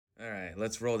All right,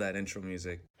 let's roll that intro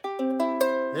music.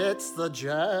 It's the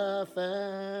Jeff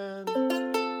and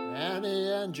Annie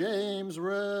and James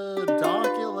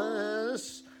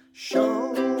Redonkulous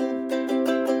Show.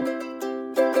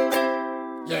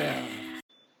 Yeah.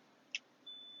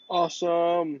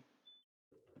 Awesome.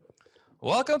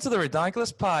 Welcome to the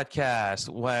Redonkulous Podcast,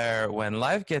 where when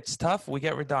life gets tough, we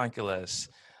get redonkulous.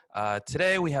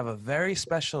 Today, we have a very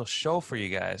special show for you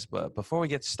guys. But before we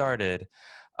get started,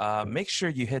 make sure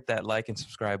you hit that like and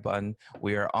subscribe button.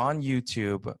 We are on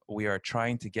YouTube. We are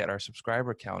trying to get our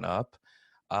subscriber count up.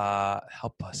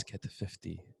 Help us get to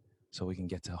 50 so we can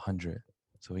get to 100,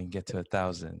 so we can get to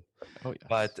 1,000. Oh, yes.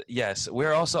 But yes,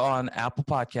 we're also on Apple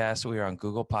Podcasts. We are on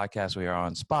Google Podcasts. We are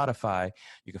on Spotify.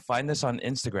 You can find this on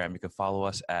Instagram. You can follow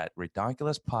us at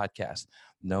Redonkulous Podcast,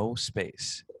 no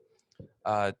space.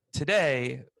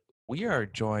 Today, we are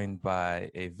joined by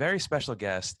a very special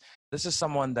guest. This is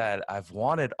someone that I've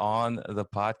wanted on the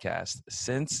podcast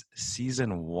since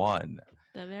season 1.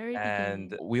 The very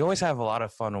And beginning. we always have a lot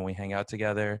of fun when we hang out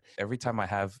together. Every time I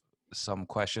have some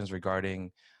questions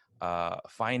regarding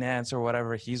finance or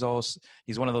whatever, he's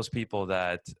one of those people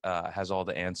that has all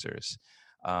the answers.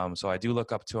 So I do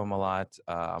look up to him a lot.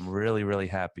 I'm really, really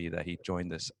happy that he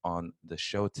joined us on the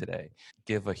show today.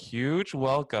 Give a huge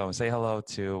welcome. Say hello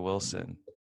to Wilson.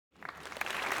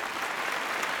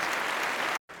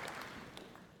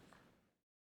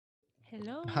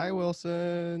 Hello. Hi,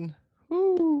 Wilson.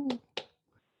 Woo.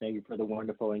 Thank you for the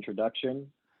wonderful introduction.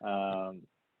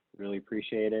 Really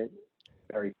appreciate it.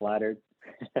 Very flattered.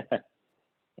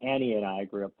 Annie and I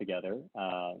grew up together.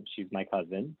 She's my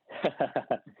cousin.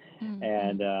 Mhm.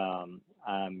 And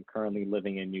I'm currently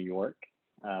living in New York.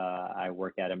 I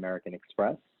work at American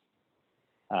Express.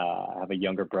 I have a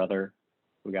younger brother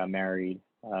who got married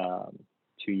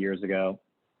 2 years ago.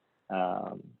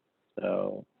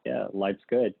 So, yeah, life's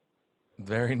good.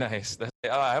 Very nice.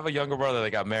 I have a younger brother that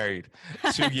got married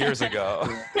 2 years ago.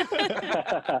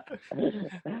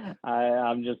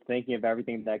 I'm just thinking of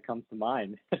everything that comes to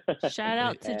mind. Shout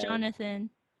out to And- Jonathan.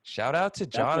 Shout out to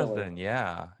Definitely. Jonathan.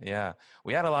 Yeah.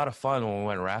 We had a lot of fun when we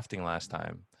went rafting last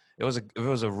time. It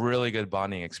was a really good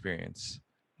bonding experience.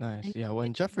 Nice. Thank Yeah, you.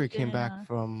 when Jeffrey came Yeah. back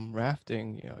from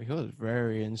rafting, he was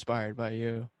very inspired by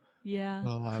you. Yeah. A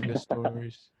lot of good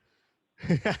stories.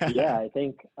 Yeah, I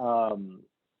think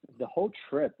the whole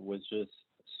trip was just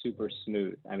super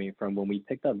smooth. I mean, from when we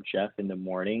picked up Jeff in the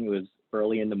morning, it was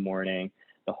early in the morning.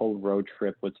 The whole road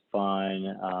trip was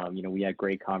fun. We had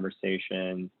great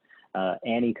conversations.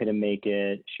 Annie couldn't make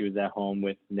it. She was at home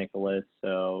with Nicholas.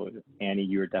 So Annie,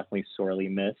 you were definitely sorely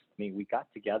missed. I mean, we got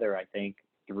together, I think,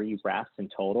 3 rafts in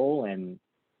total, and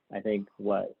I think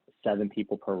 7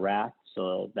 people per raft.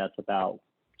 So that's about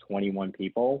 21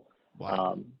 people.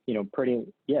 Wow.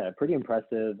 Pretty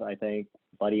impressive. I think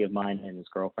buddy of mine and his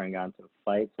girlfriend got into a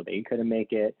fight, so they couldn't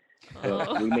make it. So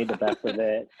Oh. we made the best of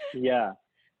it. Yeah.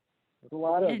 There's a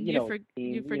lot of, And you you, know, for-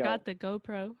 team, you forgot the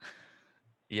GoPro.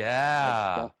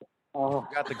 Yeah. Oh,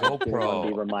 Got the I didn't want to be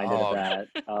GoPro. reminded Oh, of that.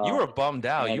 You were bummed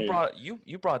out. Annie.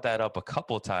 You brought that up a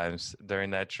couple times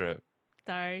during that trip.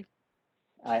 Sorry.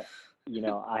 I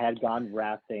had gone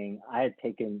rafting. I had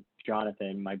taken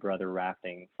Jonathan, my brother,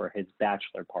 rafting for his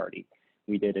bachelor party.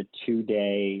 We did a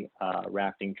 2-day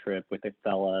rafting trip with the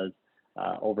fellas,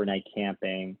 overnight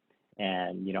camping,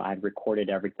 and I had recorded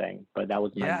everything. But that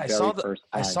was my Yeah, very first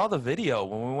time. I saw the video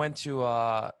when we went to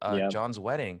Yep. John's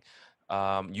wedding.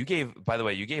 You gave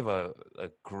a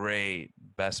great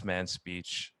best man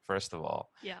speech, first of all.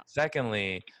 Yeah.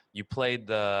 Secondly, you played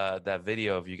that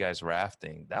video of you guys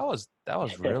rafting. That was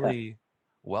really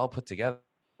well put together.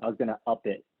 I was gonna up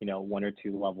it, 1 or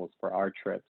 2 levels for our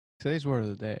trip. Today's word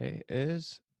of the day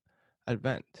is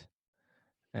advent.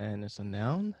 And it's a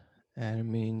noun, and it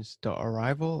means the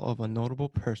arrival of a notable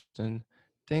person,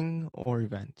 thing, or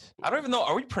event. I don't even know.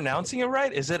 Are we pronouncing it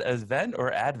right? Is it event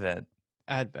or advent?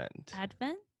 Advent.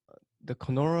 Advent? The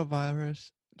coronavirus.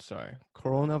 Oh,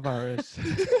 Coronavirus.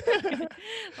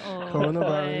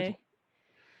 boy.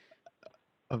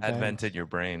 Event. Advented your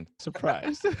brain.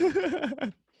 Surprise.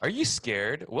 Are you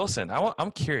scared, Wilson? I'm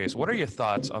curious. What are your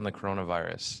thoughts on the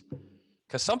coronavirus?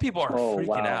 Because some people are Oh, freaking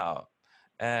wow. out,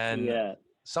 and Yeah.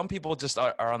 some people just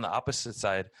are on the opposite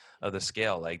side of the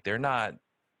scale. Like they're not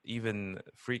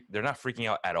freaking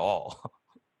out at all.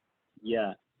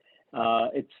 Yeah.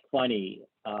 It's funny.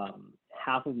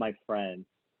 Half of my friends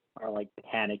are like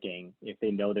panicking if they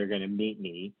know they're going to meet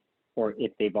me or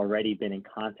if they've already been in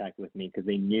contact with me because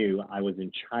they knew I was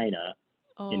in China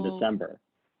in Oh, December.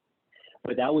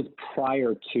 But that was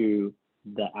prior to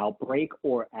the outbreak,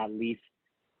 or at least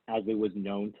as it was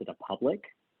known to the public,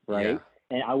 right? Yeah.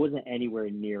 And I wasn't anywhere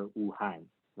near Wuhan,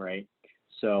 right?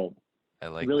 So I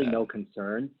like really that. no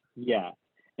concerns. Yeah.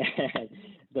 And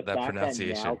the That fact that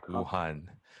pronunciation, now Wuhan.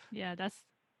 Yeah, that's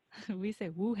we say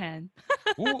Wuhan.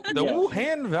 The Yeah.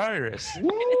 Wuhan virus.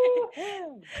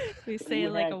 Wuhan, We the say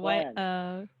it like Wuhan a white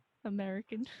clan.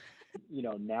 American.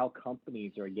 Now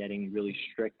companies are getting really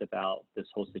strict about this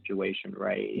whole situation,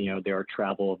 right? There are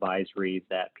travel advisories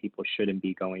that people shouldn't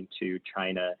be going to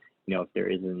China, if there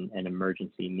isn't an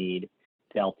emergency need.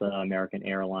 Delta, American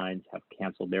Airlines have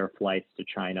canceled their flights to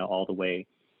China all the way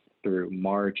through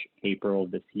March, April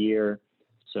this year.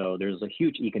 So there's a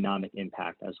huge economic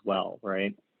impact as well,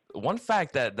 right? One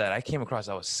fact that I came across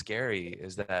that was scary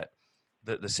is that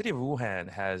the city of Wuhan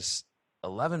has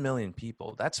 11 million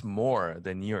people. That's more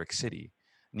than New York City.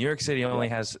 New York City only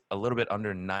Yep. has a little bit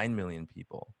under 9 million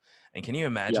people. And can you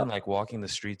imagine Yep. like walking the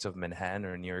streets of Manhattan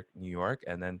or New York,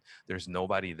 and then there's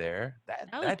nobody there? That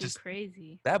That would be just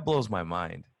crazy. that blows my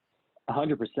mind.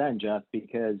 100%, Jeff,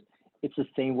 because it's the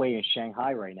same way in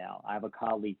Shanghai right now. I have a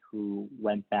colleague who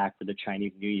went back for the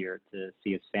Chinese New Year to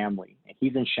see his family, and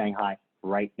he's in Shanghai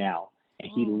right now.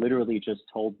 And he Oh. literally just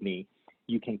told me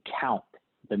you can count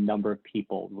the number of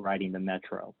people riding the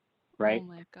metro, right? Oh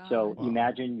my god. So Wow.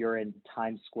 imagine you're in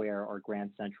Times Square or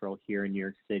Grand Central here in New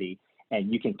York City,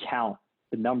 and you can count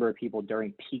the number of people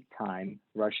during peak time,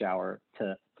 rush hour,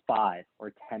 to 5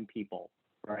 or 10 people,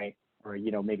 right? Or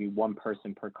maybe one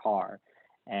person per car.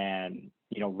 And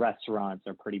restaurants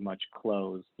are pretty much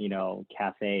closed.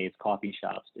 Cafes, coffee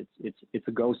shops. It's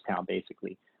a ghost town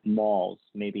basically. Malls,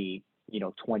 maybe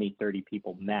 20, 30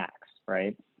 people max,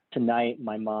 right? Tonight,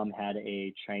 my mom had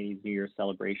a Chinese New Year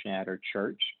celebration at her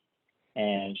church,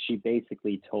 and she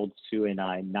basically told Sue and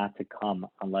I not to come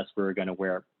unless we were going to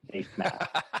wear face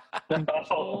masks.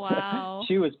 Wow.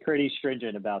 She was pretty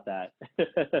stringent about that.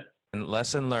 And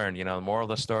lesson learned, the moral of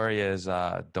the story is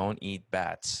don't eat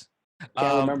bats.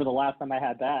 Can't remember the last time I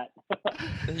had that.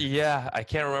 Yeah, I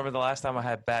can't remember the last time I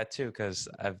had bat too because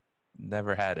I've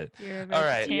never had it. You're a All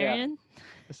right. vegetarian?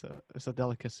 It's a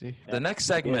delicacy. The next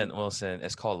segment, Wilson,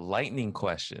 is called Lightning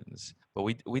Questions. But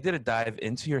we did a dive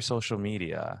into your social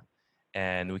media,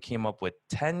 and we came up with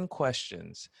 10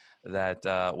 questions that,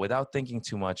 without thinking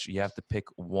too much, you have to pick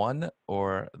one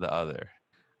or the other.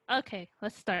 Okay,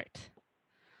 let's start.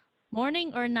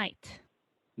 Morning or night?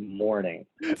 Morning.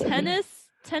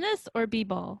 Tennis or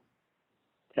b-ball?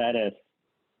 Tennis.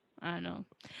 I don't know.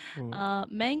 Ooh.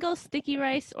 Mango sticky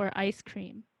rice or ice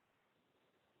cream?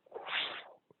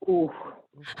 Ooh.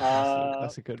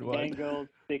 That's a good one. Mango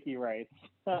sticky rice.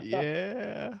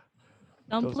 Yeah.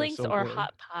 Dumplings so or good.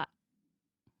 hot pot?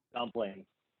 Dumplings.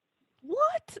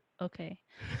 What? Okay.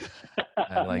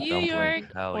 I like New dumplings.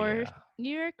 York Hell or yeah.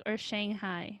 New York or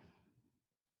Shanghai?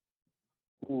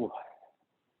 Ooh.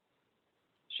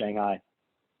 Shanghai.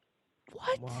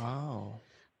 What? Wow.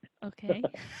 Okay.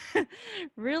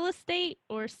 Real estate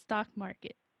or stock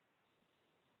market?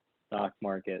 Stock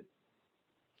market.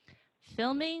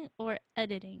 Filming or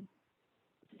editing?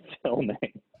 Filming.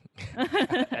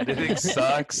 Editing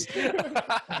sucks.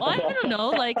 Well, I don't know.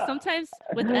 Like sometimes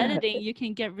with editing, you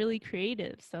can get really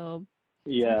creative. So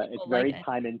Yeah, people it's like very it.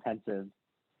 time intensive.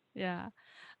 yeah.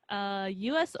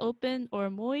 U.S. Open or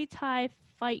Muay Thai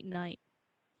fight night?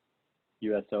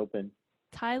 U.S. Open.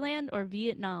 Thailand or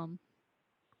Vietnam?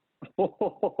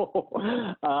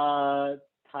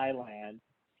 Thailand.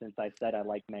 Since I said I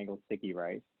like mango sticky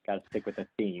rice, gotta stick with the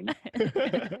theme.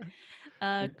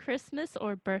 Christmas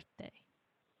or birthday?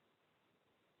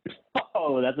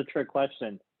 Oh, that's a trick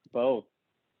question. Both.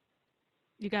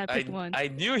 You gotta pick one. I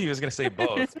knew he was going to say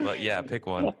both, but yeah, pick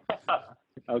one.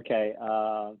 Okay.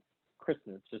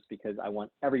 Christmas, just because I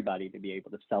want everybody to be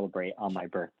able to celebrate on my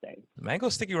birthday. Mango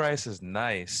sticky rice is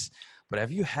nice, but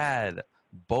have you had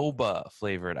boba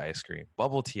flavored ice cream,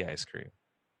 bubble tea ice cream?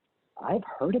 I've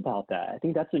heard about that. I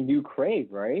think that's a new crave,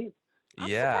 right? I'm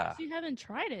Yeah. surprised you haven't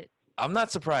tried it. I'm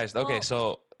not surprised. Okay, Well-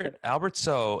 so Albert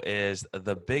So is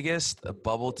the biggest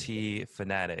bubble tea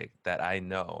fanatic that I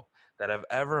know, that I've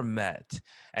ever met.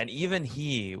 And even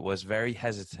he was very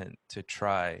hesitant to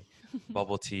try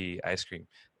bubble tea ice cream.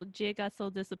 Jia got so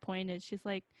disappointed. She's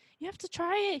like, "You have to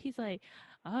try it." He's like,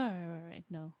 "All right,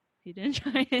 no, he didn't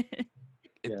try it."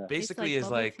 It Yeah. basically Tastes is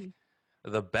bubble like tea.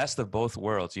 the best of both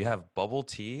worlds. You have bubble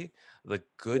tea, the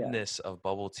goodness of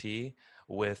bubble tea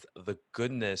with the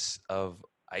goodness of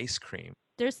ice cream.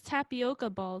 There's tapioca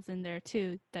balls in there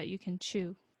too that you can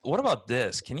chew. What about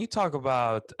this? Can you talk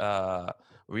about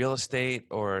real estate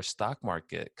or stock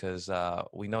market? Because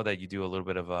we know that you do a little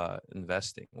bit of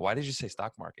investing. Why did you say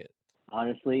stock market?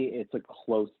 Honestly, it's a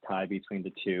close tie between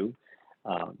the two.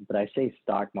 But I say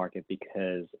stock market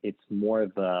because it's more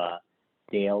of a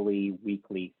daily,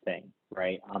 weekly thing,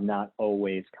 right? I'm not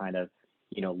always kind of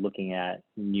looking at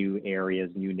new areas,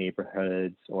 new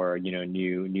neighborhoods, or,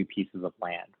 new pieces of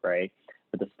land, right?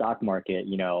 But the stock market,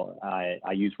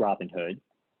 I use Robinhood.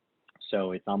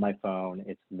 So it's on my phone.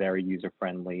 It's very user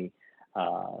friendly.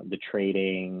 The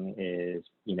trading is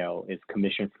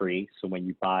commission free. So when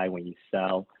you buy, when you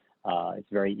sell, it's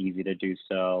very easy to do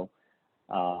so.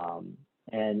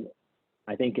 And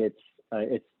I think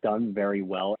it's done very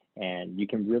well, and you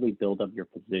can really build up your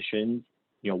positions,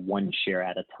 one share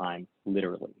at a time,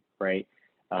 literally, right?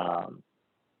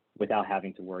 Without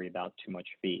having to worry about too much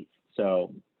fees.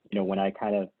 So, when I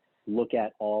kind of look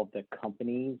at all the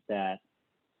companies that,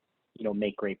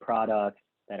 make great products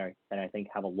that I think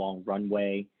have a long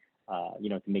runway,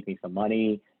 to make me some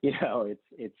money,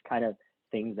 it's kind of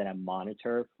things that I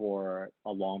monitor for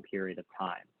a long period of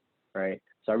time, right?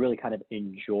 So I really kind of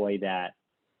enjoy that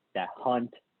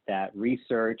hunt, that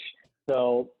research.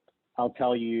 So I'll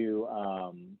tell you,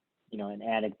 an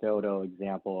anecdotal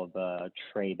example of a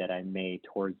trade that I made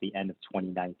towards the end of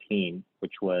 2019,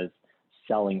 which was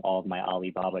selling all of my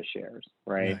Alibaba shares,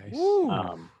 right?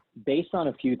 Nice. Based on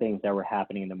a few things that were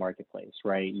happening in the marketplace,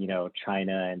 right?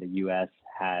 China and the U.S.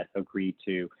 had agreed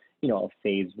to, a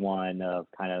phase one of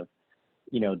kind of,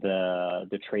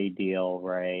 the trade deal,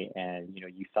 right? And,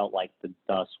 you felt like the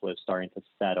dust was starting to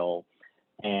settle,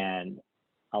 and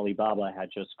Alibaba had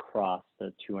just crossed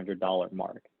the $200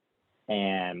 mark.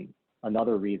 And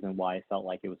another reason why I felt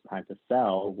like it was time to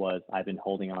sell was I've been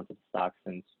holding on to the stock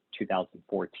since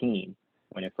 2014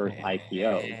 when it first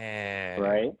IPO'd,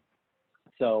 right?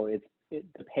 So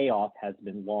the payoff has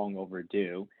been long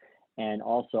overdue. And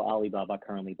also Alibaba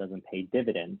currently doesn't pay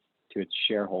dividends to its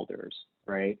shareholders,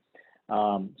 right?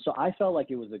 So I felt like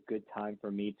it was a good time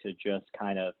for me to just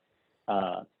kind of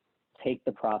take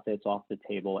the profits off the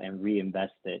table and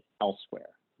reinvest it elsewhere,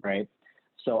 right?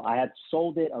 So I had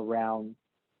sold it around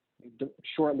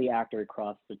shortly after it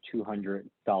crossed the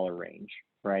 $200 range,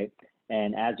 right?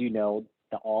 And as you know,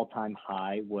 the all-time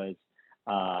high was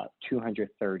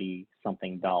 $230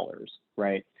 something,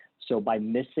 right? So by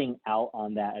missing out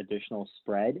on that additional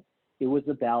spread, it was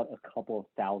about a couple of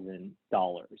 $1,000,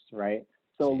 right?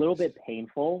 So a little bit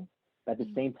painful, but at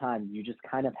the same time, you just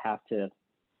kind of have to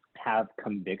have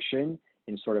conviction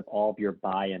in sort of all of your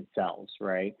buy and sells,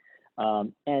 right?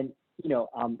 And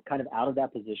I'm kind of out of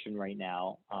that position right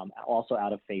now, also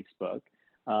out of Facebook,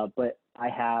 but I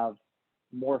have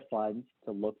more funds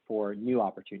to look for new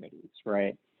opportunities,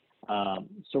 right?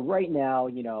 So right now,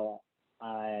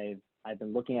 I've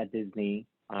been looking at Disney.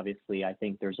 Obviously, I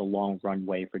think there's a long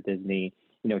runway for Disney,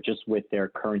 just with their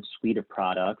current suite of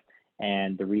products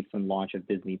and the recent launch of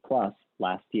Disney Plus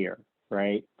last year,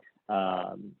 right?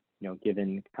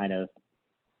 Given kind of,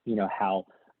 how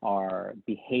our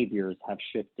behaviors have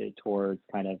shifted towards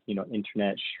kind of,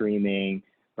 internet streaming,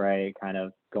 right? Kind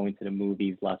of going to the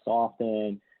movies less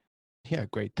often. Yeah,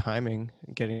 great timing.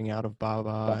 Getting out of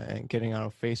Baba and getting out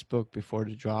of Facebook before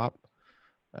the drop.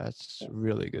 That's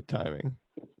really good timing.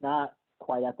 It's not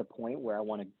quite at the point where I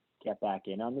want to get back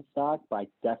in on the stock, but I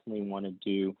definitely want to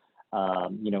do, I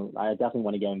definitely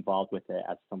want to get involved with it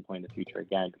at some point in the future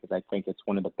again, because I think it's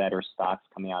one of the better stocks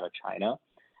coming out of China.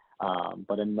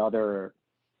 But another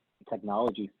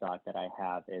technology stock that I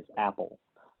have is Apple.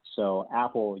 So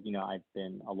Apple, I've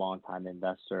been a long time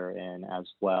investor in as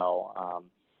well.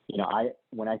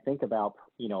 When I think about,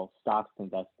 stocks to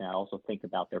invest in, I also think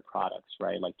about their products,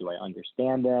 right? Like, do I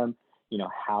understand them?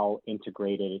 How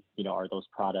integrated, are those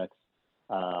products,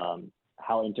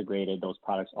 how integrated those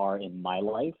products are in my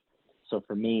life. So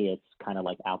for me, it's kind of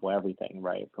like Apple everything,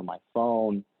 right? From my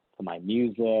phone to my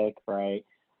music, right?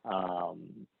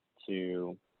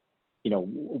 To,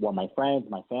 what my friends,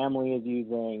 my family is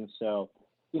using. So,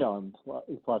 and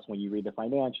plus when you read the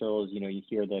financials, you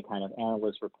hear the kind of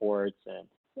analyst reports, and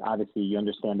obviously you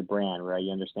understand the brand, right?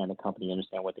 You understand the company, you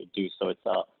understand what they do. So it's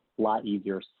a lot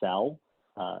easier sell,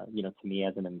 to me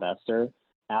as an investor.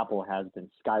 Apple has been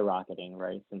skyrocketing,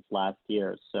 right, since last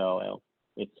year. So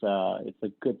it's a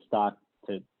good stock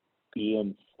to be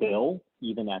in still,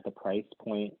 even at the price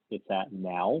point it's at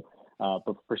now.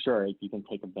 But for sure, if you can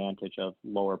take advantage of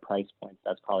lower price points,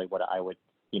 that's probably what I would,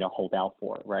 hold out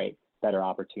for, right? Better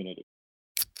opportunity.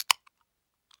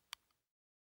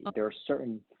 There are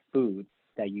certain foods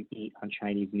that you eat on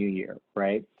Chinese New Year,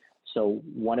 right? So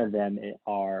one of them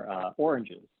are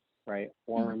oranges, right?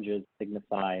 Oranges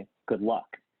signify good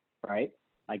luck, right?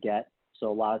 I get.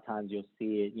 So a lot of times you'll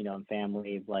see it, in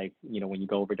families, like, when you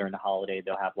go over during the holiday,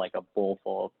 they'll have like a bowl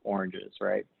full of oranges,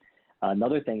 right?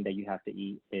 Another thing that you have to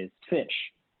eat is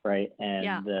fish, right?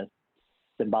 And the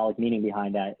symbolic meaning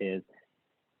behind that is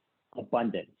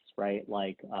abundance, right?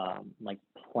 Like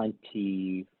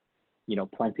plenty,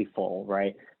 plentiful,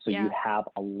 right? So Yeah. you have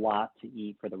a lot to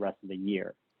eat for the rest of the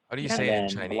year. How do you Yeah. say it in And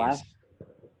the Chinese? last,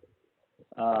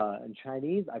 in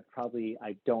Chinese,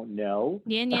 I don't know.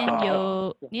 年年 Oh.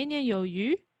 有年年有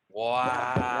余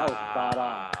That was spot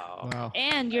on. Wow. Wow.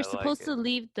 and you're I like supposed it. to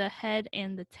leave the head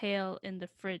and the tail in the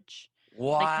fridge.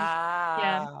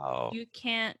 Wow. You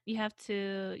can't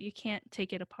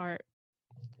take it apart.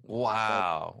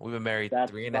 Wow. We've been married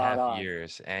That's 3.5 spot on.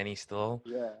 years. Annie still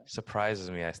Yeah. surprises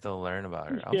me. I still learn about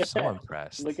her. I'm so Yeah.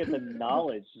 impressed. Look at the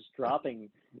knowledge just dropping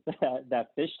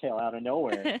that fishtail out of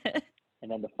nowhere.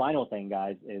 And then the final thing,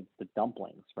 guys, is the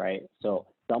dumplings, right? So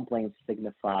dumplings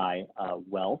signify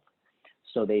wealth.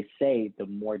 So they say the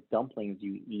more dumplings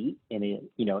you eat in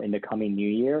the coming new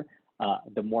year,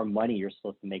 the more money you're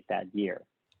supposed to make that year.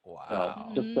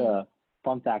 Wow. So just a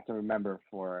fun fact to remember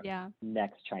for Yeah.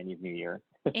 next Chinese New Year.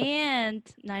 And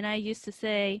Nai used to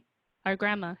say, our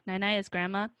grandma, Nai is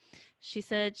grandma, she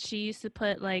said she used to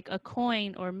put like a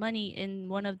coin or money in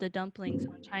one of the dumplings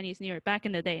on Chinese New Year back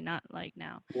in the day, not like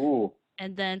now. Ooh,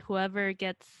 And then whoever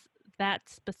gets that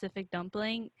specific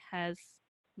dumpling has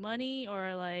money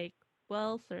or like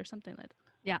wealth or something like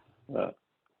that. Yeah. uh,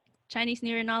 Chinese New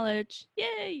Year knowledge.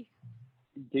 Yay.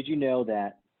 did you know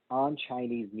that on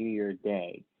Chinese New Year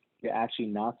Day, you're actually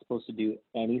not supposed to do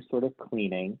any sort of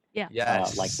cleaning,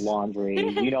 Yes. like laundry.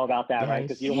 You know about that, right? Nice.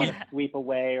 Because you don't want Yeah. to sweep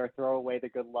away or throw away the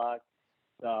good luck.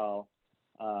 So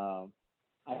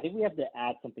I think we have to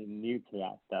add something new to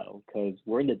that, though, because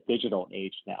we're in the digital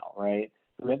age now, right?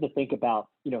 So we have to think about,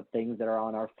 things that are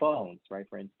on our phones, right?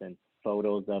 For instance,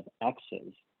 photos of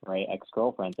exes, right?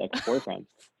 Ex-girlfriends, ex-boyfriends.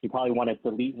 You probably want to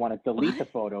delete the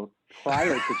photo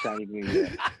prior to Chinese New Year.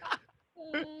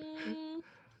 Mm,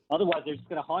 Otherwise, they're just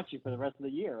going to haunt you for the rest of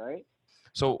the year, right?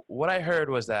 So what I heard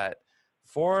was that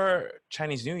for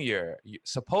Chinese New Year,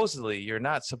 supposedly you're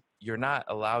not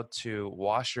allowed to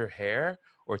wash your hair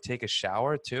or take a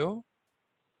shower too.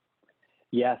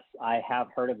 Yes, I have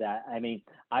heard of that. I mean,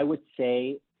 I would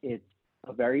say it's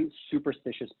a very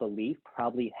superstitious belief,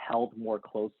 probably held more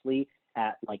closely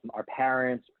at like our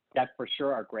parents, that for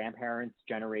sure our grandparents'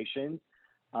 generations.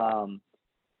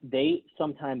 They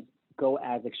sometimes go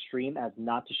as extreme as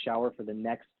not to shower for the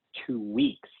next 2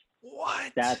 weeks.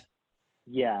 What?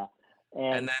 Yeah.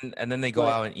 And then they go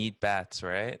out and eat bats,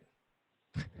 right?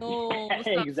 no, Yeah,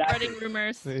 stop exactly. spreading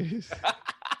rumors. Please.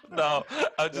 No,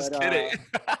 I'm just kidding.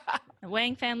 The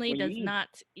Wang family when you does eat- not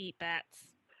eat bats.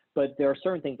 But there are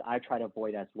certain things I try to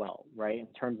avoid as well, right? In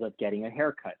terms of getting a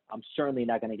haircut. I'm certainly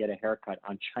not going to get a haircut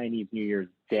on Chinese New Year's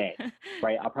Day,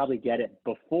 right? I'll probably get it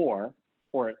before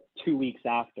or 2 weeks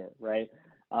after, right?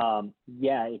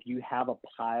 If you have a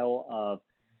pile of,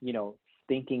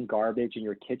 stinking garbage in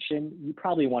your kitchen, you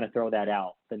probably want to throw that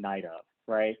out the night of,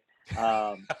 right?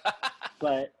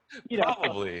 But,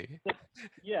 Probably.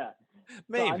 yeah.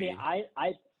 Maybe. So, I mean,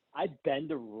 I bend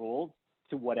the rules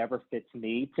to whatever fits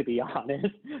me, to be honest.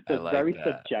 So it's like very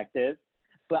that. subjective.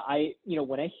 But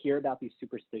when I hear about these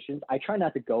superstitions, I try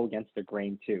not to go against the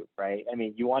grain too, right? I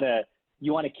mean, you want to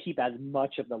keep as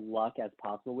much of the luck as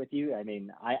possible with you. I mean,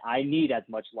 I need as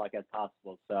much luck as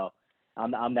possible. So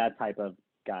I'm that type of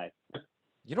guy.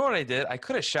 You know what I did? I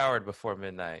could have showered before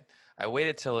midnight. I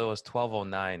waited till it was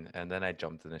 12:09 and then I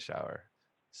jumped in the shower.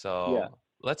 So Yeah.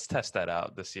 let's test that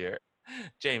out this year.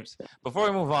 James, before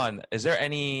we move on, is there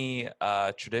any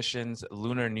traditions,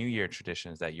 Lunar New Year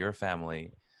traditions that your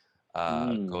family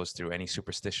goes through? Any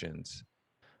superstitions?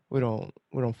 We don't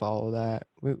follow that.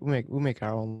 We make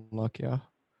our own luck, yeah.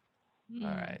 Hmm.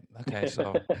 All right. Okay.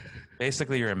 So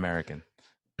basically, you're American.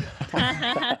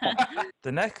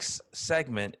 The next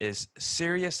segment is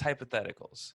serious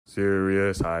hypotheticals.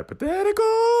 Serious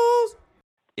hypotheticals.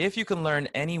 If you can learn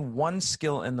any one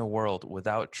skill in the world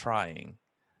without trying,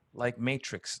 like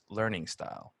Matrix learning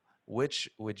style, which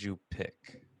would you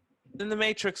pick? In the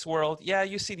Matrix world, yeah,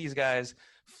 you see these guys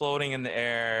floating in the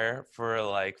air for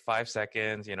like 5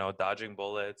 seconds, dodging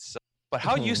bullets. But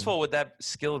how useful would that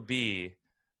skill be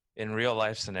in real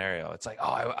life scenario? It's like, oh,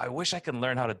 I wish I could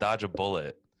learn how to dodge a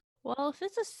bullet. Well, if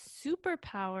it's a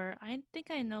superpower, I think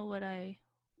I know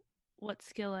what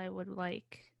skill I would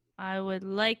like. I would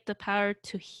like the power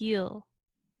to heal.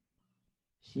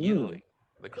 Healing.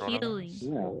 The coronavirus. Healing.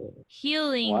 Yeah.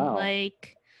 Healing, Wow.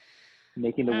 like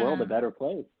Making the world a better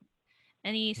place.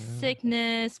 any Yeah.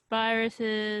 sickness,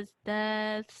 viruses,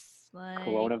 deaths, like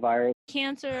Coronavirus.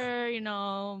 cancer,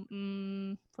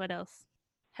 what else?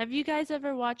 Have you guys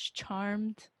ever watched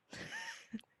Charmed?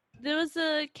 There was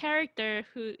a character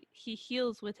who he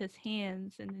heals with his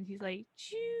hands, and then he's like,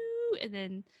 choo, and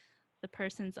then the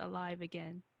person's alive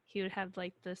again. He would have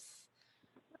like this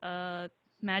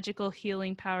magical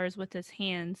healing powers with his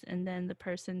hands, and then the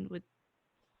person would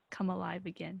come alive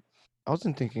again. I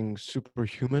wasn't thinking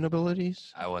superhuman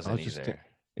abilities. I wasn't was just either.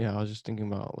 Yeah, I was just thinking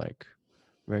about like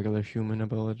regular human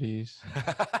abilities,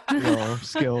 you know,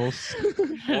 skills.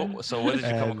 So what did you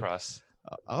come And across?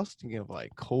 I was thinking of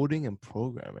like coding and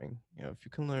programming. You know, if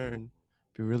you can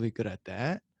be really good at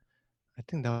that, I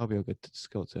think that would be a good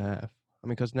skill to have. I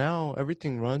mean, because now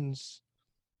everything runs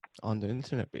on the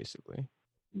internet basically.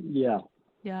 Yeah,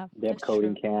 Yeah, they have that's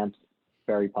coding true. camps,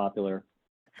 very popular.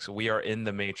 So we are in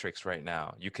the matrix right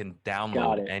now. You can Got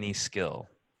download it. any skill.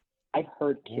 I've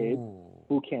heard kids Ooh.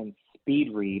 who can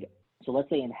speed read. So let's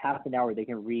say in half an hour they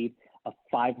can read a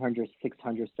 500,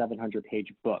 600, 700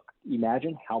 page book.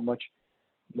 Imagine how much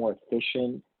more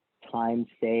efficient, time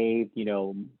saved,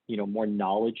 more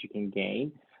knowledge you can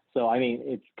gain. So I mean,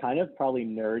 it's kind of probably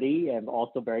nerdy and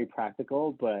also very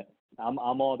practical, but I'm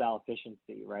all about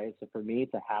efficiency, right? So for me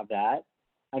to have that,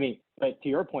 I mean, but to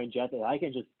your point, Jeff, if I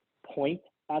can just point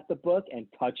at the book and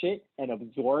touch it and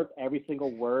absorb every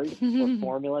single word or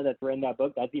formula that's written in that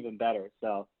book, that's even better.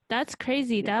 So That's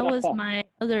crazy. That was my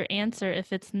other answer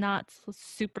if it's not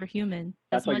superhuman.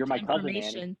 that's As why much you're my cousin, Annie.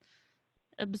 information.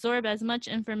 Absorb as much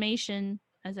information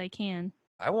as I can.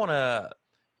 I want to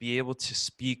be able to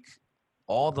speak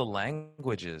all the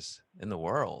languages in the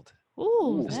world.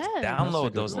 Ooh, Just that That's a download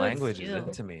good those one. languages skill.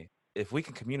 into me. If we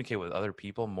can communicate with other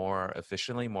people more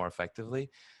efficiently, more effectively,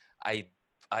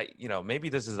 maybe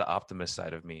this is the optimist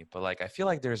side of me, but like I feel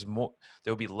like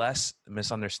there'll be less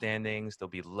misunderstandings, there'll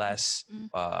be less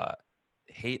Mm.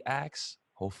 hate acts,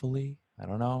 hopefully. I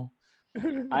don't know.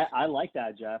 I like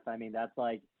that, Jeff. I mean, that's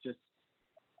like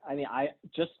I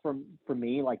just for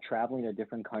me, like traveling to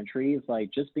different countries, like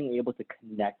just being able to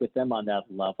connect with them on that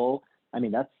level. I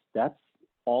mean, that's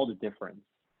all the difference.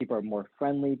 People are more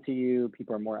friendly to you.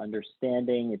 People are more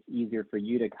understanding. It's easier for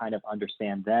you to kind of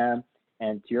understand them.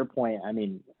 And to your point, I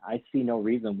mean, I see no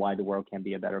reason why the world can't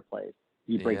be a better place.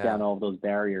 You break Yeah. down all of those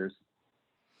barriers.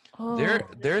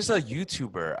 There's a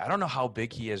YouTuber. I don't know how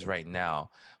big he is right now,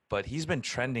 but he's been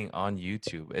trending on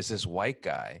YouTube. It's this white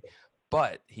guy,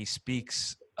 but he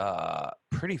speaks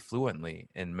pretty fluently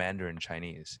in Mandarin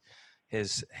Chinese.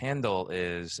 His handle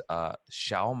is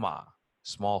Xiao Ma,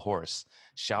 small horse,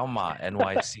 Xiao Ma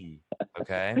NYC.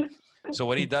 Okay. So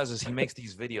what he does is he makes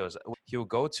these videos. He'll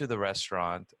go to the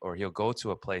restaurant or he'll go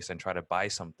to a place and try to buy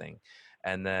something,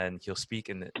 and then he'll speak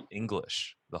in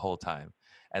English the whole time.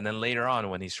 And then later on,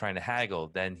 when he's trying to haggle,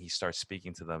 then he starts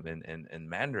speaking to them in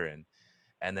Mandarin.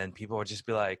 And then people would just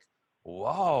be like,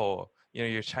 whoa,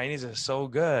 your Chinese is so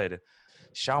good.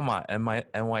 Xiaoma,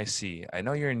 NYC, I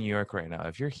know you're in New York right now.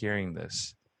 If you're hearing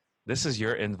this, this is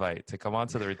your invite to come on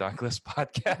to the Redonkulous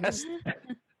podcast.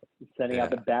 Sending out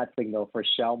the bat signal for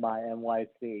Xiaoma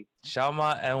NYC.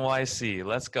 Xiaoma NYC,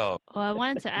 let's go. Well, I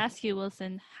wanted to ask you,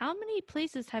 Wilson, how many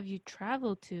places have you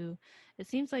traveled to? It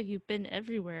seems like you've been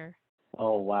everywhere.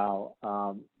 Oh, wow.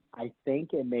 I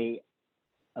think it may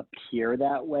appear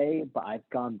that way, but I've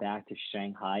gone back to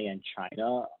Shanghai and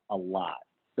China a lot.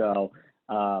 So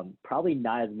probably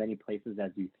not as many places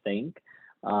as you think.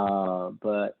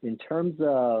 But in terms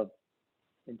of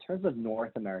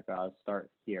North America, I'll start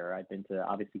here. I've been to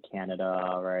obviously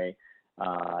Canada, right?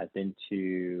 I've been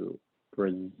to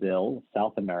Brazil,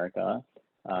 South America,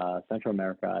 Central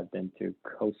America. I've been to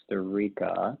Costa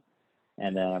Rica,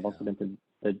 and then I've also been to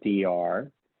the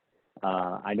DR.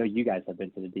 I know you guys have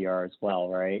been to the DR as well,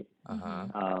 right?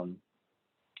 Uh-huh.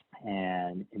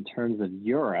 And in terms of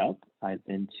Europe, I've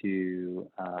been to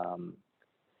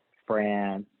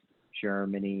France,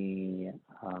 Germany,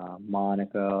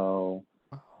 Monaco,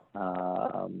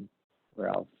 where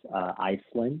else?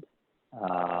 Iceland,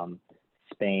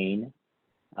 Spain,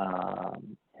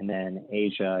 and then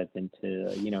Asia. I've been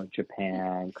to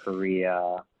Japan,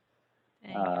 Korea,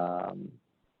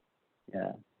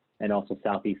 yeah, and also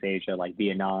Southeast Asia like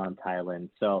Vietnam, Thailand.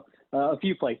 So a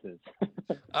few places.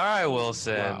 All right,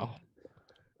 Wilson. Wow.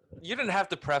 You didn't have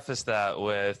to preface that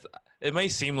with, it may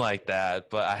seem like that,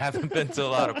 but I haven't been to a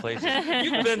lot of places.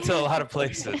 You've been to a lot of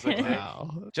places. Okay?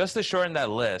 Wow. Just to shorten that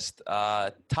list,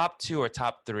 top 2 or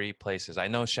top 3 places. I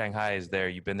know Shanghai is there.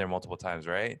 You've been there multiple times,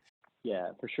 right? Yeah,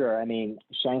 for sure. I mean,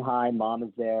 Shanghai, mom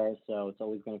is there, so it's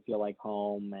always going to feel like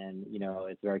home, and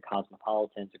it's very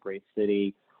cosmopolitan. It's a great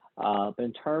city. But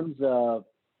in terms of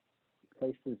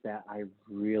places that I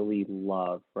really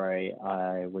love, right,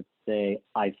 I would say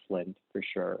Iceland for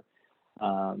sure.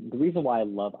 The reason why I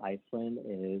love Iceland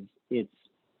is it's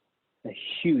a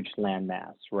huge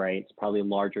landmass, right? It's probably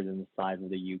larger than the size of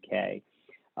the UK.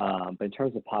 But in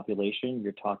terms of population,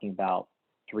 you're talking about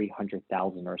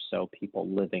 300,000 or so people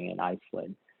living in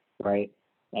Iceland, right?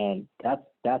 And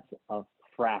that's a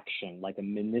fraction, like a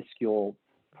minuscule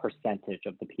percentage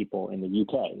of the people in the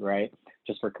UK, right?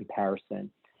 Just for comparison.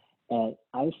 And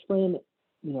Iceland,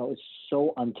 is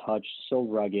so untouched, so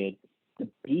rugged. The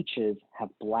beaches have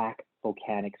black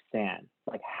volcanic sand.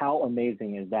 Like, how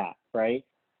amazing is that, right?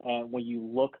 And when you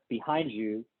look behind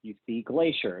you, you see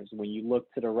glaciers. When you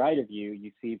look to the right of you,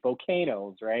 you see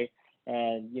volcanoes, right?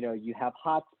 And, you have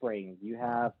hot springs. You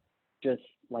have just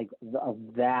like a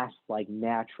vast, like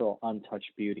natural,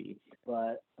 untouched beauty.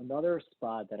 But another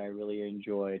spot that I really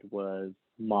enjoyed was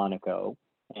Monaco.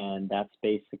 And that's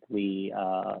basically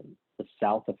the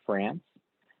south of France.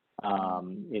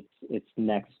 It's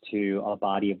next to a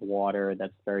body of water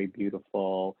that's very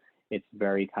beautiful. It's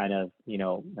very kind of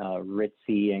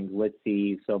ritzy and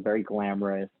glitzy, so very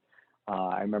glamorous.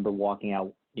 I remember walking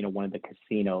out, one of the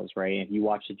casinos, right? If you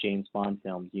watch the James Bond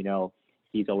films,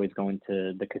 he's always going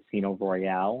to the Casino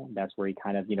Royale. That's where he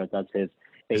kind of does his.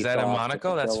 Is that in face-off with Monaco?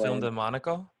 the That's villain. filmed in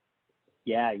Monaco?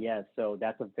 Yeah. So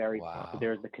that's a very Wow.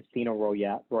 there's the Casino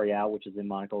Royale, which is in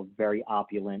Monaco, very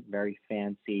opulent, very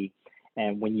fancy.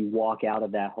 And when you walk out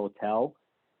of that hotel,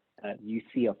 you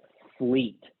see a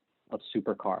fleet of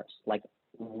supercars, like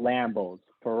Lambos,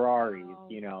 Ferraris,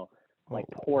 Wow. like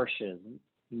Oh. Porsches,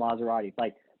 Maseratis,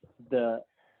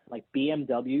 like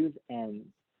BMWs and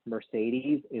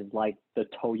Mercedes is like the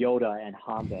Toyota and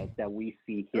Honda that we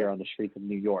see here on the streets of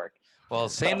New York. Well,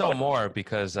 say no more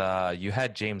because you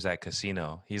had James at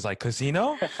casino. He's like,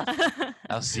 casino?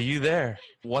 I'll see you there.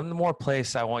 One more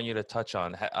place I want you to touch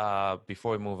on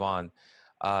before we move on.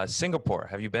 Singapore.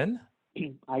 Have you been?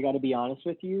 I got to be honest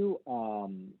with you.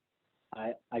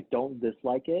 I don't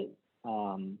dislike it,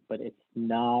 but it's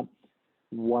not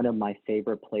one of my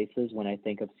favorite places when I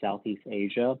think of Southeast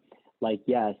Asia. Like,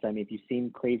 yes, I mean, if you've seen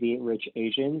Crazy Rich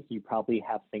Asians, you probably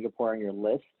have Singapore on your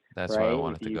list. That's right? where I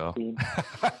wanted If to go. you've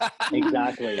seen-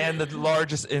 Exactly. And the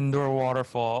largest indoor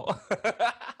waterfall.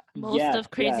 Most Yes, of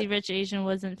Crazy yes. Rich Asian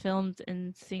wasn't filmed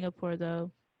in Singapore,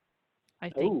 though. I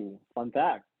think. Ooh, fun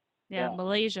fact. Yeah, yeah.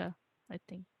 Malaysia, I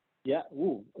think. Yeah.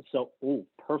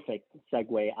 Perfect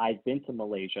segue. I've been to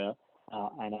Malaysia,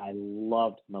 and I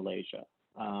loved Malaysia.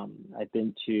 I've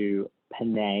been to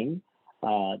Penang,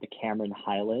 the Cameron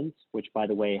Highlands, which, by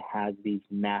the way, has these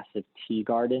massive tea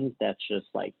gardens that just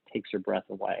like takes your breath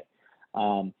away.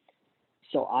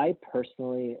 So I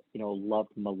personally,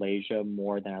 loved Malaysia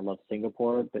more than I love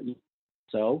Singapore. But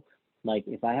so, like,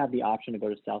 if I have the option to go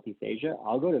to Southeast Asia,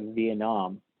 I'll go to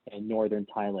Vietnam and northern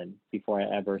Thailand before I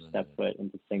ever step foot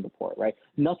into Singapore, right?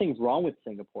 Nothing's wrong with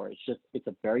Singapore. It's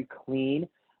a very clean,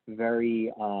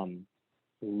 very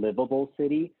livable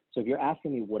city. So if you're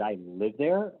asking me, would I live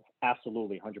there?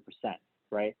 Absolutely, 100%,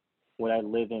 right? Would I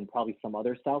live in probably some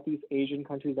other Southeast Asian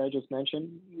countries I just mentioned?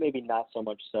 Maybe not so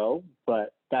much so,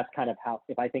 but that's kind of how,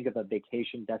 if I think of a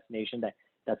vacation destination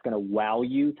that's going to wow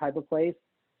you type of place,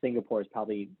 Singapore is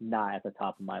probably not at the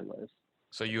top of my list.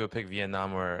 So you would pick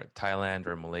Vietnam or Thailand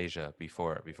or Malaysia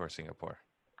before Singapore?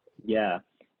 Yeah.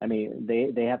 I mean,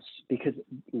 they have, because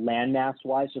landmass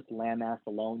wise, just landmass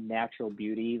alone, natural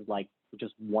beauties, like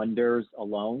just wonders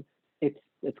alone,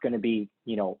 it's going to be,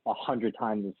 100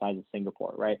 times the size of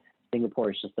Singapore, right?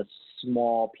 Singapore is just a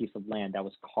small piece of land that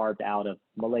was carved out of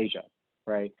Malaysia,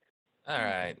 right? All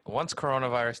right. Once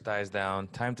coronavirus dies down,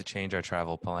 time to change our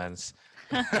travel plans.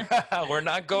 We're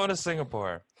not going to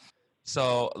Singapore.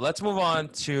 So let's move on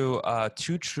to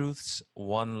Two Truths,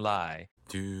 One Lie.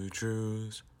 Two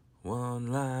truths,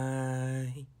 one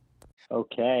lie.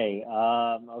 Okay.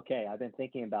 Okay. I've been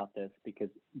thinking about this because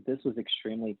this was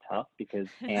extremely tough because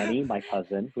Annie, my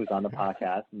cousin, who's on the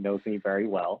podcast, knows me very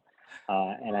well.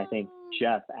 And I think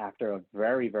Jeff, after a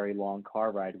very, very long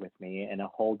car ride with me and a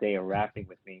whole day of rafting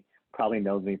with me, probably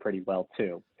knows me pretty well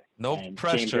too. No And James,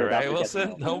 pressure, you're about right, to get to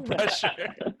Wilson? know No me.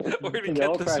 pressure. We're going to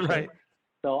No get this pressure. right.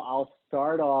 So I'll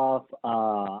start off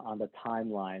on the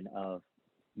timeline of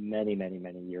many, many,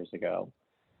 many years ago.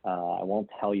 I won't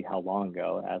tell you how long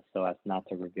ago, so as not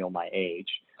to reveal my age.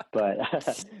 But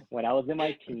when I was in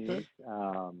my teens,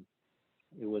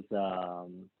 it was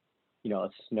a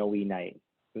snowy night.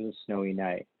 It was a snowy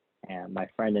night, and my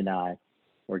friend and I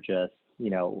were just,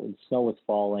 the snow was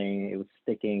falling, it was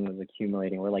sticking, it was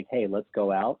accumulating. We're like, hey, let's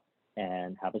go out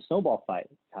and have a snowball fight,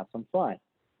 have some fun,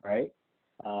 right?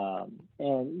 And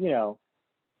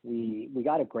we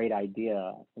got a great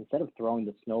idea. Instead of throwing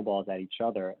the snowballs at each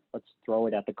other, let's throw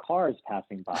it at the cars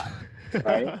passing by,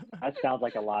 right? That sounds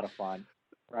like a lot of fun,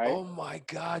 right? Oh my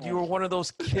God, you were one of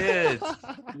those kids.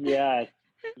 Yes,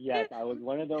 I was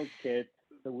one of those kids.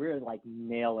 So we were like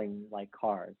nailing like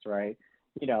cars, right?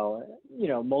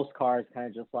 Most cars kind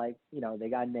of just like, they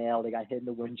got nailed, they got hit in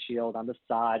the windshield on the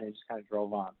side and just kind of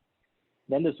drove on.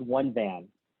 Then this one van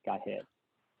got hit.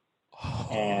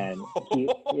 and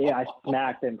I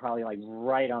smacked him probably like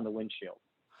right on the windshield.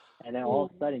 And then all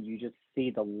of a sudden, you just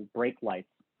see the brake lights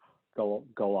go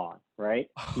on, right?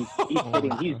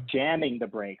 He's jamming the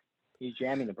brakes. He's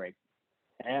jamming the brakes.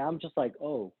 And I'm just like,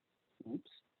 oh, oops.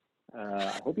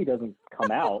 I hope he doesn't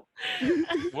come out.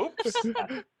 Whoops.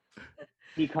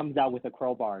 He comes out with a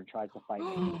crowbar and tries to fight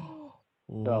me.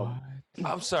 So,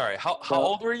 I'm sorry. How So-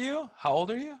 old were you? How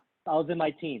old are you? I was in my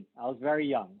teens. I was very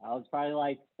young. I was probably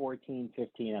like 14,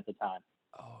 15 at the time.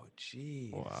 Oh,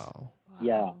 geez. Wow.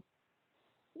 Yeah.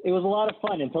 It was a lot of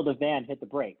fun until the van hit the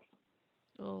brakes.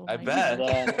 Oh, I my bet.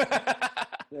 goodness.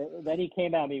 Then he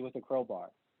came at me with a crowbar.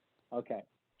 Okay.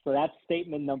 So that's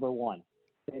statement number one.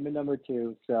 Statement number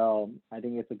two. So I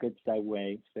think it's a good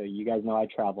segue. So you guys know I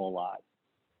travel a lot.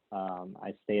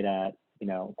 I stayed at,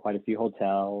 quite a few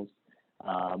hotels.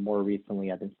 More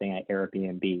recently, I've been staying at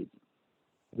Airbnbs.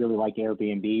 Really like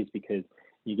Airbnbs because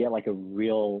you get like a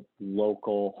real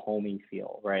local homey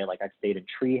feel, right? Like I stayed in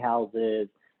tree houses.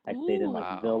 I stayed in like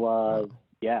Wow. villas.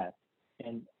 Yeah.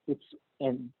 And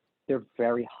they're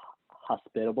very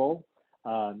hospitable.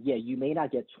 Yeah, you may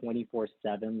not get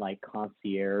 24/7 like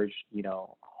concierge,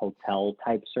 hotel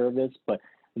type service, but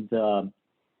the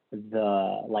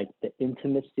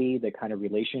intimacy, the kind of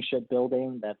relationship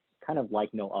building, that's kind of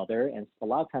like no other. And a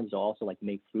lot of times they'll also like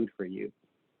make food for you.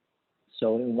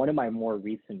 So in one of my more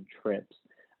recent trips,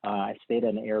 I stayed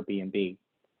at an Airbnb.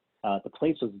 The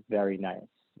place was very nice.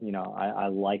 I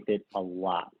liked it a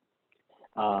lot.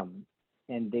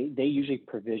 And they usually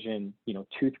provision,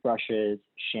 toothbrushes,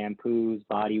 shampoos,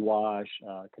 body wash,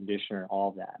 conditioner, all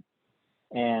of that.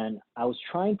 And I was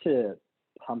trying to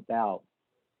pump out,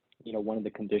 one of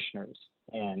the conditioners,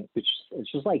 and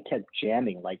it's just like kept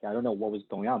jamming. Like, I don't know what was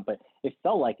going on, but it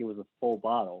felt like it was a full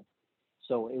bottle.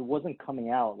 So it wasn't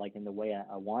coming out like in the way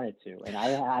I wanted to. And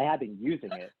I had been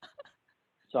using it.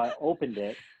 So I opened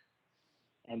it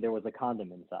and there was a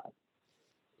condom inside.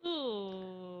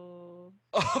 Ooh.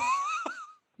 Wow.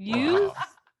 Used?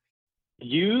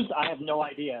 Used? I have no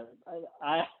idea.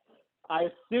 I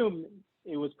assume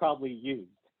it was probably used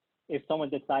if someone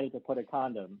decided to put a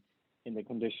condom in the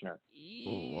conditioner.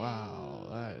 Oh, wow,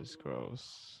 that is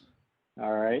gross.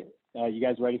 All right. You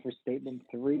guys ready for statement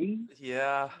 3?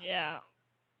 Yeah. Yeah.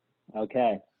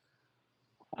 Okay.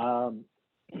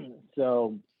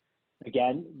 So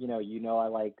again, I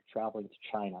like traveling to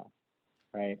China,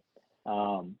 right?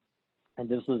 And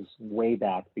this was way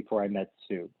back before I met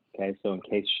Sue. Okay, so in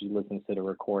case she listens to the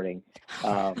recording,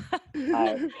 so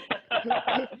in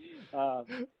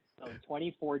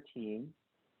 2014,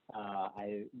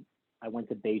 I went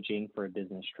to Beijing for a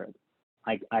business trip.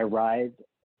 I arrived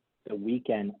the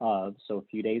weekend of, so a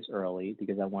few days early,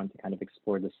 because I wanted to kind of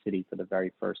explore the city for the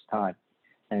very first time.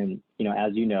 And,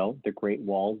 as you know, the Great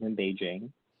Wall is in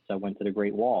Beijing. So I went to the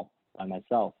Great Wall by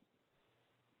myself.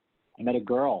 I met a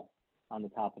girl on the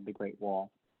top of the Great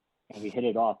Wall, and we hit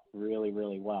it off really,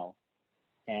 really well.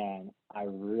 And I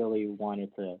really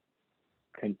wanted to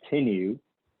continue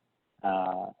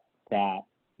that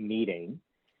meeting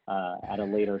at a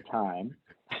later time.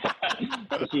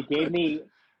 So she gave me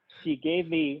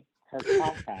her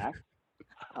contact.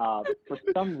 For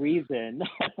some reason,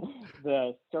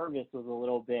 the service was a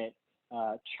little bit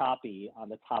choppy on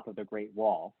the top of the Great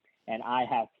Wall, and I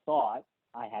had thought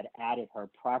I had added her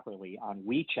properly on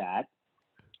WeChat.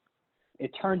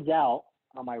 It turns out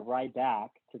on my ride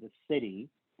back to the city,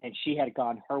 and she had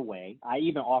gone her way. I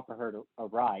even offered her a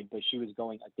ride, but she was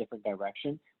going a different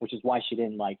direction, which is why she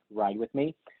didn't ride with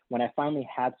me. When I finally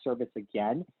had service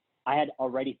again, I had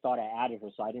already thought I added her,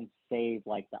 so I didn't save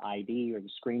the ID or the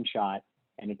screenshot.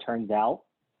 And it turns out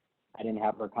I didn't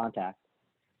have her contact.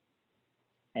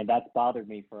 And that's bothered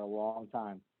me for a long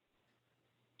time.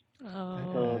 Oh.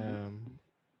 So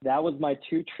that was my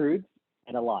 2 truths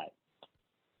and a lie.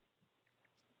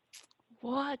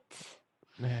 What?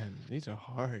 Man, these are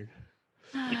hard.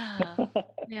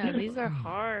 Yeah, these are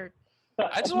hard.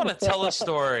 I just want to tell a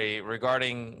story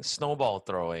regarding snowball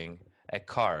throwing at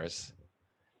cars.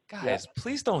 Guys,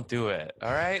 please don't do it.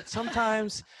 All right.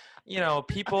 Sometimes,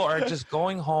 people are just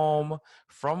going home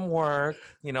from work.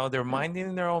 They're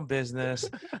minding their own business.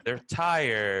 They're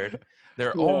tired.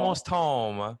 They're almost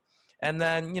home. And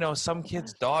then, some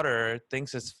kid's daughter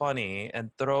thinks it's funny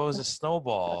and throws a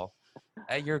snowball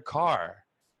at your car.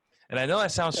 And I know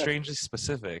that sounds strangely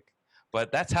specific,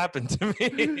 but that's happened to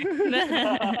me.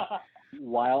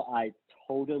 While I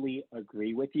totally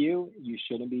agree with you, you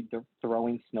shouldn't be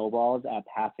throwing snowballs at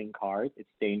passing cars. It's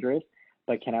dangerous.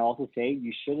 But can I also say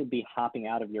you shouldn't be hopping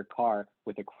out of your car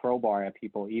with a crowbar at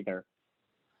people either.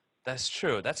 That's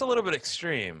true. That's a little bit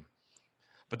extreme.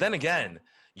 But then again,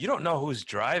 You don't know who's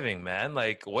driving, man.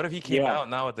 Like, what if he came Yeah. out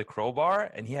now with the crowbar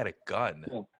and he had a gun?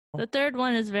 Yeah. The third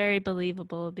one is very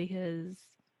believable because,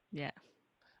 yeah,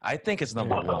 I think it's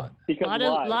number Yeah. one. Because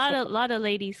lot why? of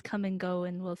ladies come and go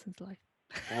in Wilson's life.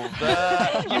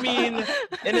 You mean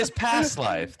in his past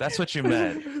life? That's what you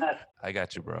meant. I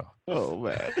got you, bro. Oh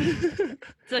man.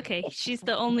 It's okay. She's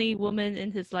the only woman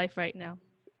in his life right now.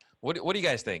 What do you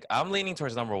guys think? I'm leaning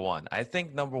towards number one. I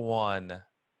think number one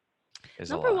is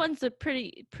Number a lot. one's a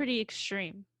pretty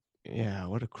extreme. Yeah,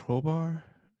 what a crowbar.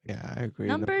 Yeah, I agree.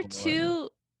 Number one. two,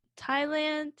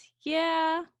 Thailand.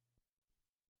 Yeah,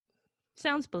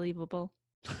 sounds believable.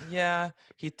 Yeah,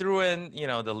 he threw in,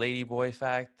 the lady boy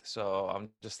fact. So I'm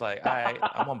just like, all right,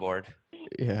 I'm on board.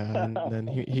 Yeah, and then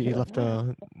he left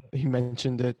he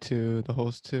mentioned it to the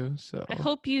host too. So I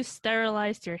hope you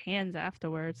sterilized your hands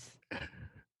afterwards.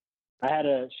 I had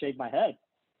to shave my head.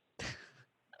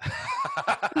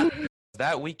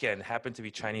 That weekend happened to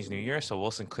be Chinese New Year, so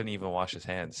Wilson couldn't even wash his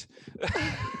hands.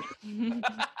 I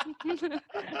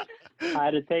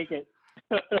had to take it.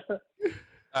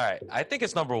 All right, I think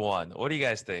it's number one. What do you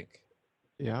guys think?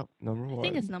 yeah, number I one.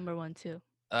 think it's number one too.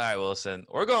 All right, Wilson,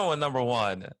 we're going with number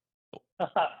one.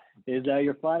 Is that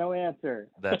your final answer?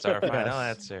 That's our final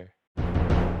Yes. answer.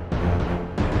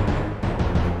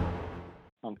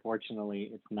 Unfortunately,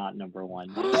 it's not number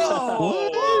one.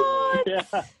 Oh! Yeah.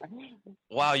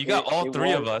 Wow, you got It- all it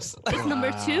three of was- us. It's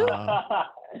number two. Wow.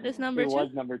 It's number it two. was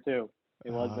number two.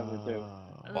 It was number two.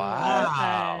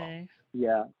 Wow. Okay.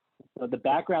 Yeah. So the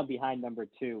background behind number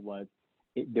two was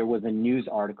there was a news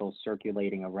article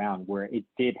circulating around where it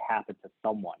did happen to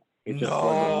someone. It just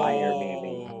wasn't my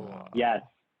Airbnb. No. Yes.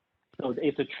 So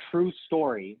it's a true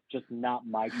story, just not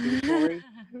my true story.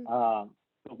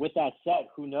 But with that said,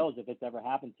 who knows if it's ever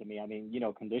happened to me? I mean,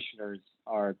 conditioners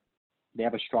they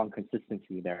have a strong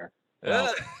consistency there. So,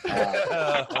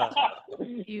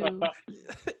 You.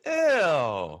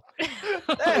 Ew.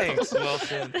 Thanks,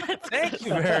 Wilson. That's Thank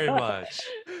you gross. very much.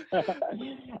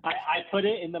 I put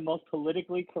it in the most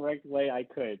politically correct way I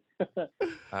could. All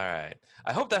right.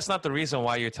 I hope that's not the reason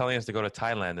why you're telling us to go to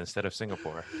Thailand instead of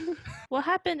Singapore. What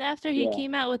happened after he Yeah.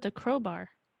 came out with the crowbar?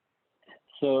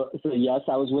 So yes,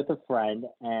 I was with a friend,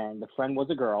 and the friend was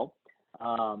a girl,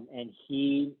 and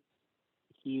he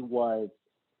was.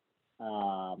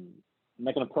 I'm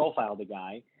not going to profile the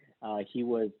guy. He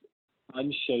was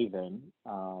unshaven,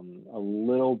 a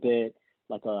little bit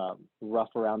like a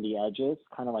rough around the edges,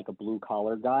 kind of like a blue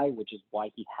collar guy, which is why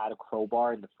he had a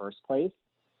crowbar in the first place.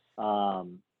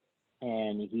 And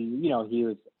he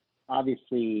was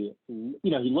obviously, he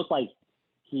looked like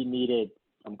he needed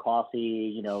some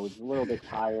coffee, he was a little bit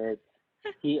tired.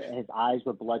 His eyes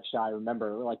were bloodshot. I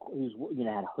remember, like, he was,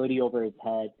 had a hoodie over his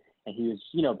head, and he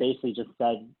was, basically just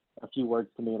said a few words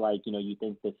to me, like, you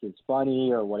think this is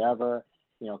funny or whatever,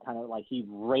 kind of like he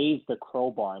raised the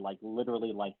crowbar, like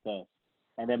literally like this.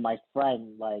 And then my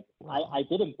friend, like, I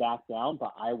didn't back down,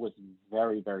 but I was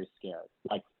very, very scared.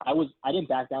 Like, I didn't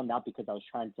back down, not because I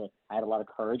had a lot of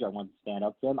courage. I wanted to stand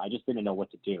up to him. I just didn't know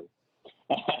what to do.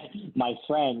 My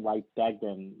friend, like, begged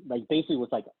him, like, basically was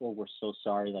like, oh, we're so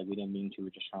sorry. Like, we didn't mean to. We're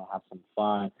just trying to have some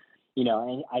fun,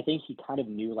 and I think he kind of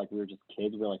knew, like, we were just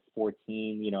kids. We were like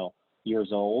 14, years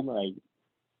old. Like,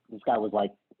 this guy was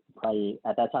like, probably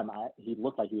at that time, he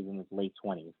looked like he was in his late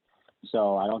 20s.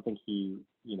 So I don't think he,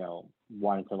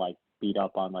 wanted to, like, beat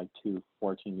up on, like, 2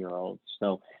 14-year-olds.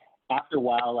 So after a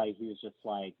while, like, he was just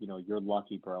like, you're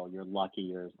lucky, bro. You're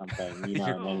lucky or something, and then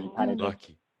he kind of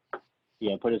Lucky.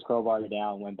 put his crowbar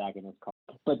down, went back in his car.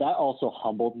 But that also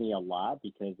humbled me a lot,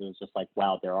 because it was just like,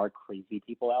 wow, there are crazy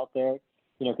people out there.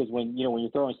 Because when you're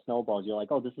throwing snowballs, you're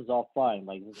like, oh, this is all fun.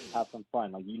 Like, let's just have some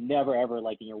fun. Like, you never ever,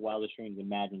 like, in your wildest dreams,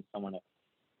 imagine someone to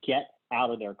get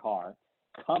out of their car,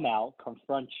 come out,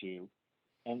 confront you,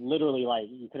 and literally, like,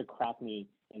 you could have cracked me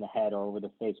in the head or over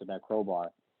the face with that crowbar.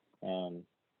 And,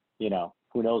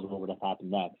 who knows what would have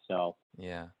happened next. So,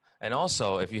 Yeah. And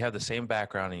also, if you have the same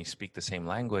background and you speak the same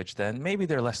language, then maybe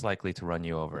they're less likely to run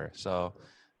you over. So,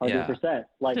 100%.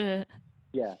 Like,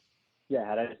 yeah. Yeah,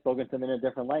 had I spoken to him in a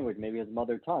different language, maybe his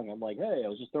mother tongue, I'm like, hey, I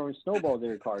was just throwing snowballs at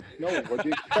your car. It's snowing. What'd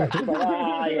you expect? He's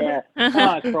like,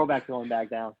 yeah. Throwback going back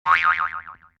down.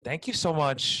 thank you so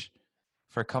much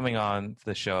for coming on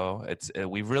the show.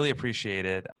 We really appreciate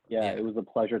it. Yeah, it was a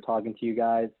pleasure talking to you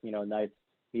guys. Nice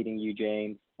meeting you,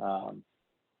 James. It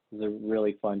was a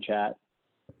really fun chat.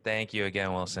 Thank you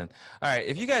again, Wilson. All right,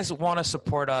 if you guys want to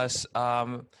support us,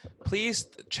 please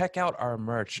check out our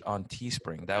merch on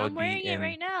Teespring. That I'm would wearing be it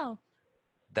right now.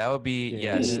 That would be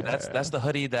yes. Yeah. That's the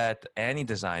hoodie that Annie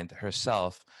designed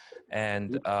herself,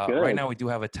 and Good. right now we do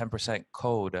have a 10%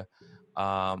 code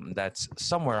That's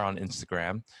somewhere on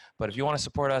Instagram. But if you want to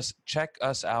support us, check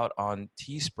us out on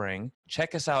Teespring.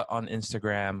 Check us out on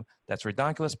Instagram. That's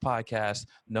Redonkulous Podcast,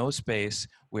 no space.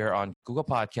 We are on Google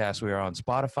Podcasts. We are on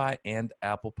Spotify and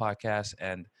Apple Podcasts.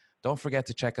 And don't forget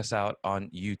to check us out on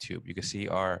YouTube. You can see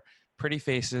our pretty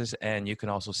faces, and you can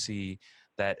also see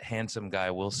that handsome guy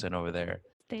Wilson over there.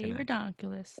 Stay Good night.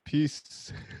 redonkulous.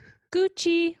 Peace.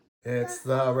 Gucci. It's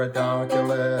the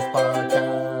Redonkulous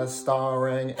Podcast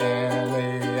starring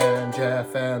Annie and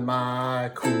Jeff and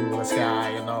my coolest guy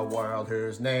in the world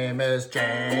whose name is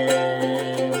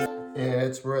James.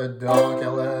 It's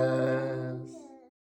Redonkulous.